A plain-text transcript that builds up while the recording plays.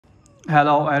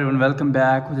Hello everyone, welcome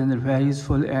back with another very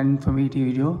useful and informative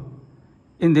video.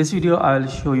 In this video, I will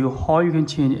show you how you can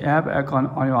change app icon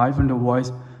on your iPhone device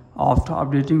after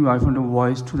updating your iPhone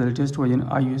device to the latest version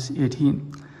iOS 18.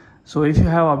 So if you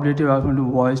have updated your iPhone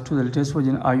device to the latest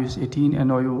version iOS 18 and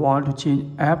now you want to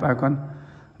change app icon,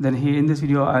 then here in this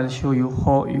video, I will show you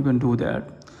how you can do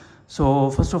that. So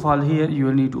first of all, here you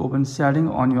will need to open setting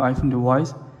on your iPhone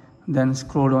device, then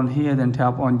scroll down here, then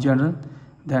tap on general,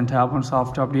 then tap on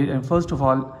soft update, and first of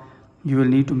all you will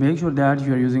need to make sure that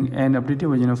you are using an updated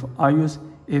version of iOS.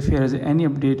 If there is any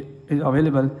update is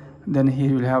available, then here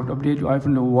you will have to update your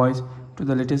iPhone device to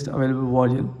the latest available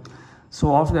version.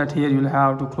 So after that, here you will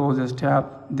have to close this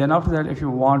tab. Then after that, if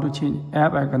you want to change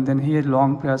app icon, then here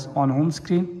long press on home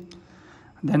screen.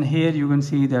 Then here you can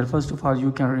see that first of all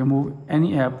you can remove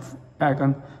any app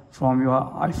icon from your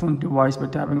iPhone device by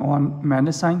tapping on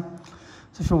minus sign.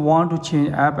 So if you want to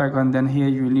change app icon, then here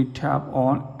you will need to tap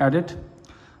on edit.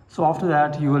 So after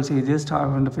that, you will see this type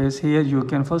of interface. Here you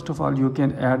can first of all you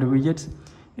can add widgets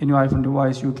in your iPhone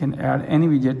device. You can add any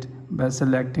widget by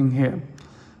selecting here.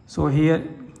 So here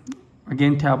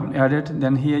again tap on edit,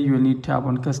 then here you will need to tap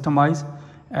on customize,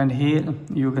 and here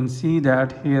you can see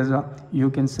that you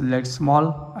can select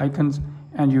small icons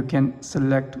and you can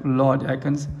select large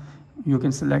icons. You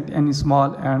can select any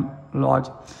small and large.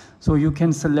 So you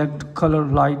can select color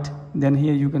light, then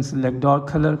here you can select dark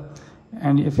color,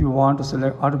 and if you want to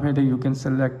select automatic, you can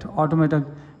select automatic,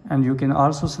 and you can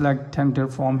also select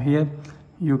tinted from here.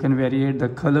 You can vary the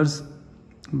colors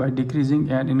by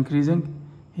decreasing and increasing.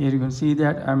 Here you can see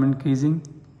that I'm increasing.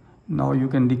 Now you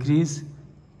can decrease,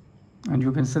 and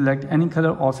you can select any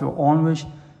color of your own wish.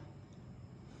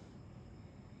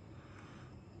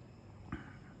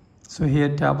 So here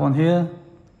tap on here.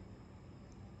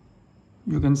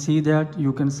 You can see that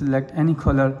you can select any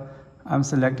color. I'm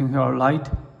selecting here light.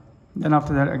 Then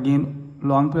after that, again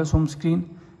long press home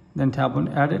screen, then tap on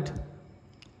edit.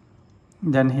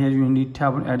 Then here you need to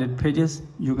tap on edit pages.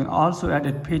 You can also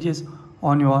edit pages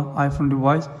on your iPhone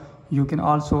device. You can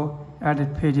also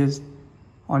edit pages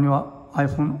on your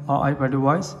iPhone or iPad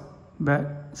device by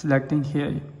selecting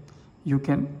here. You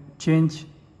can change.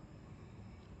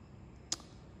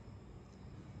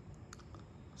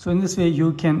 So in this way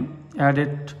you can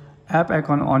edit app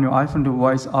icon on your iPhone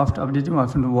device after updating your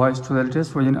iPhone device to the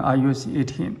latest version iOS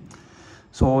 18.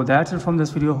 So that's it from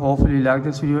this video. Hopefully you like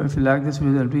this video. If you like this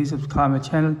video, then please subscribe my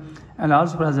channel and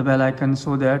also press the bell icon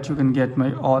so that you can get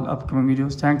my all upcoming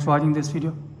videos. Thanks for watching this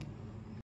video.